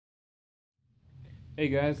Hey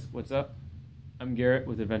guys, what's up? I'm Garrett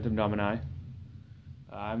with Adventum Domini.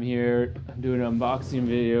 I'm here doing an unboxing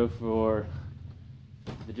video for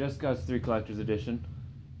the Just Cause 3 Collector's Edition.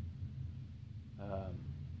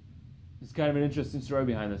 There's kind of an interesting story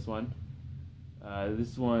behind this one.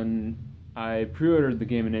 I pre-ordered the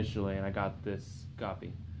game initially and I got this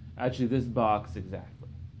copy. Actually, this box exactly.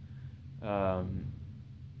 I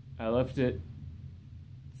left it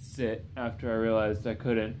sit after I realized I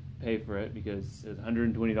couldn't pay for it because it was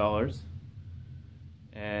 $120,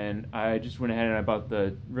 and I just went ahead and I bought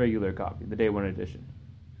the regular copy, the day one edition.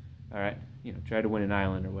 All right, try to win an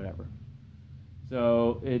island or whatever.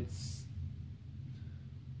 So it's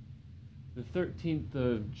the 13th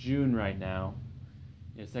of June right now,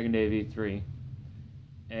 second day of E3,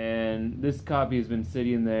 and this copy has been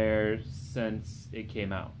sitting there since it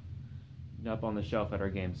came out, up on the shelf at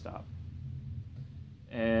our GameStop.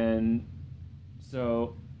 And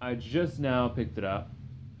so I just now picked it up,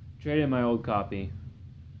 traded in my old copy,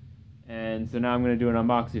 and so now I'm going to do an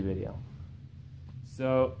unboxing video.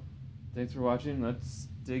 So, thanks for watching. Let's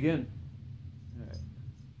dig in. Alright.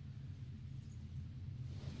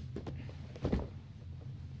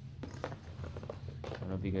 I don't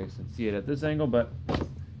know if you guys can see it at this angle, but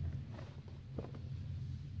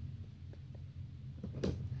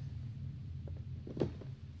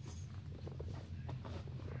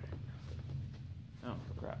oh,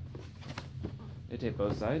 crap. They tape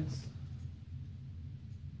both sides.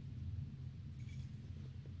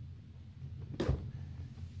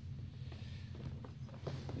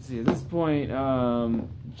 See, at this point,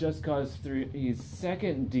 Just Cause 3's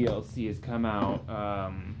second DLC has come out,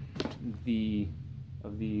 of the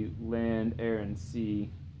Land, Air, and Sea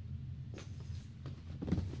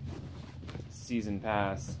Season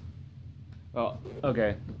Pass. Well,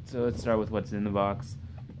 okay, so let's start with what's in the box.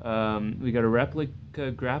 We got a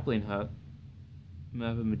replica grappling hook,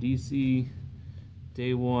 map of Medici,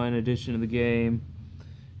 day one edition of the game,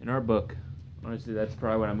 an art book. Honestly, that's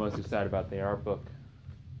probably what I'm most excited about, the art book.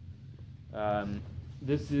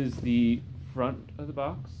 This is the front of the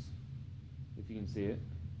box, if you can see it.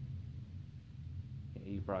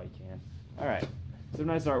 Yeah, you probably can. Alright, some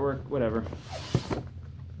nice artwork, whatever.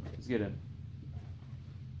 Let's get in.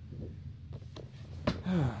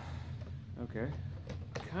 Okay.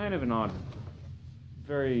 Kind of an odd,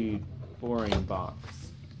 very boring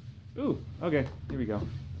box. Ooh, okay, here we go.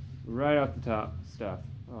 Right off the top, stuff.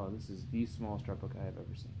 Oh, this is the smallest art book I have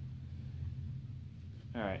ever seen.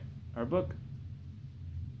 Alright, our book.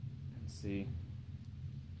 Let's see.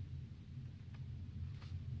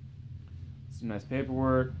 Some nice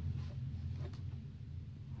paperwork.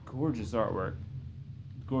 Gorgeous artwork.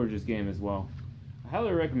 Gorgeous game as well. I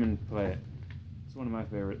highly recommend to play it. It's one of my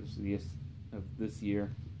favorites of this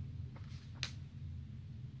year.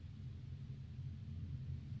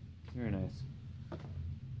 Very nice.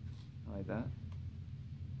 I like that.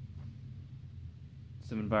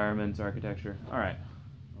 Some environments, architecture. Alright,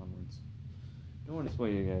 onwards. Don't want to spoil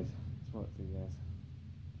you guys. Spoil it for you guys.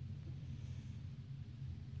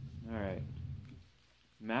 Alright.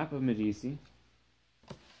 Map of Medici.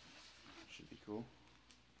 Should be cool.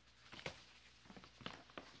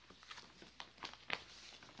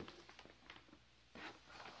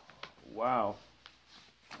 Wow.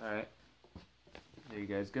 Alright. There you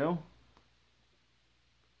guys go.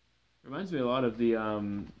 Reminds me a lot of the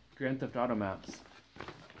Grand Theft Auto maps.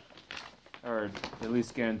 Or at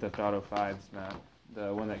least Grand Theft Auto 5's map.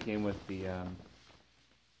 The one that came with the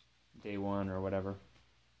day one or whatever.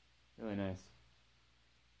 Really nice.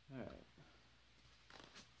 Alright.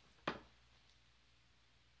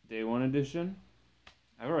 Day one edition.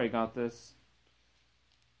 I've already got this.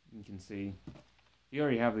 You can see. You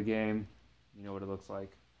already have the game. You know what it looks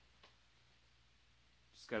like.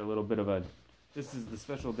 Just got a little bit of a... This is the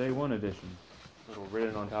special day one edition. A little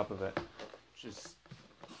written on top of it. Just...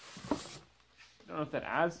 I don't know if that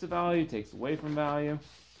adds to value, takes away from value.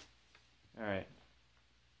 Alright.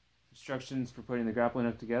 Instructions for putting the grappling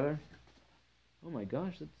hook together. Oh my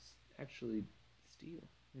gosh, that's actually steel.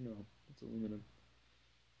 No, it's aluminum.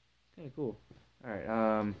 Kind of cool.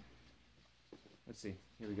 Alright, let's see.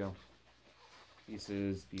 Here we go.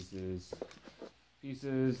 Pieces, pieces,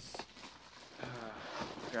 pieces.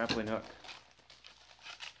 Grappling hook.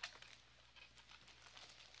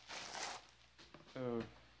 Oh.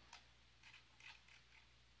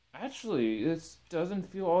 Actually, this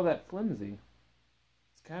doesn't feel all that flimsy.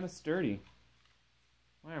 It's kind of sturdy.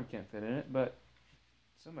 My arm can't fit in it, but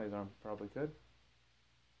somebody's arm probably could.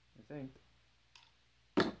 I think.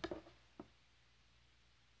 Yeah,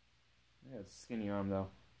 it's a skinny arm though.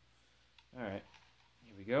 Alright,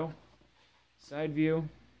 here we go. Side view,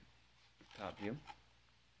 top view.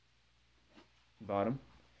 bottom.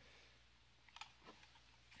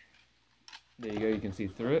 There you go, you can see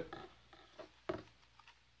through it.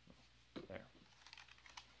 There.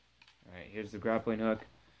 Alright, here's the grappling hook.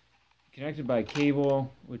 Connected by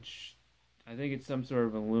cable, which I think it's some sort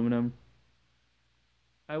of aluminum.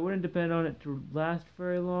 I wouldn't depend on it to last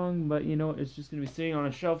very long, but you know, it's just going to be sitting on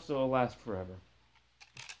a shelf, so it'll last forever.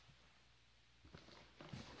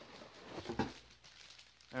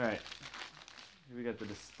 Alright, here we got the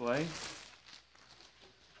display.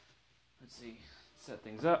 Let's see, set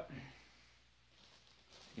things up.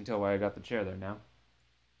 You can tell why I got the chair there now.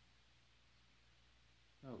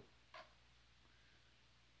 Oh.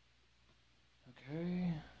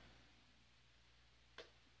 Okay.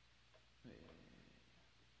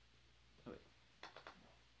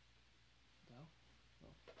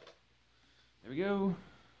 There we go.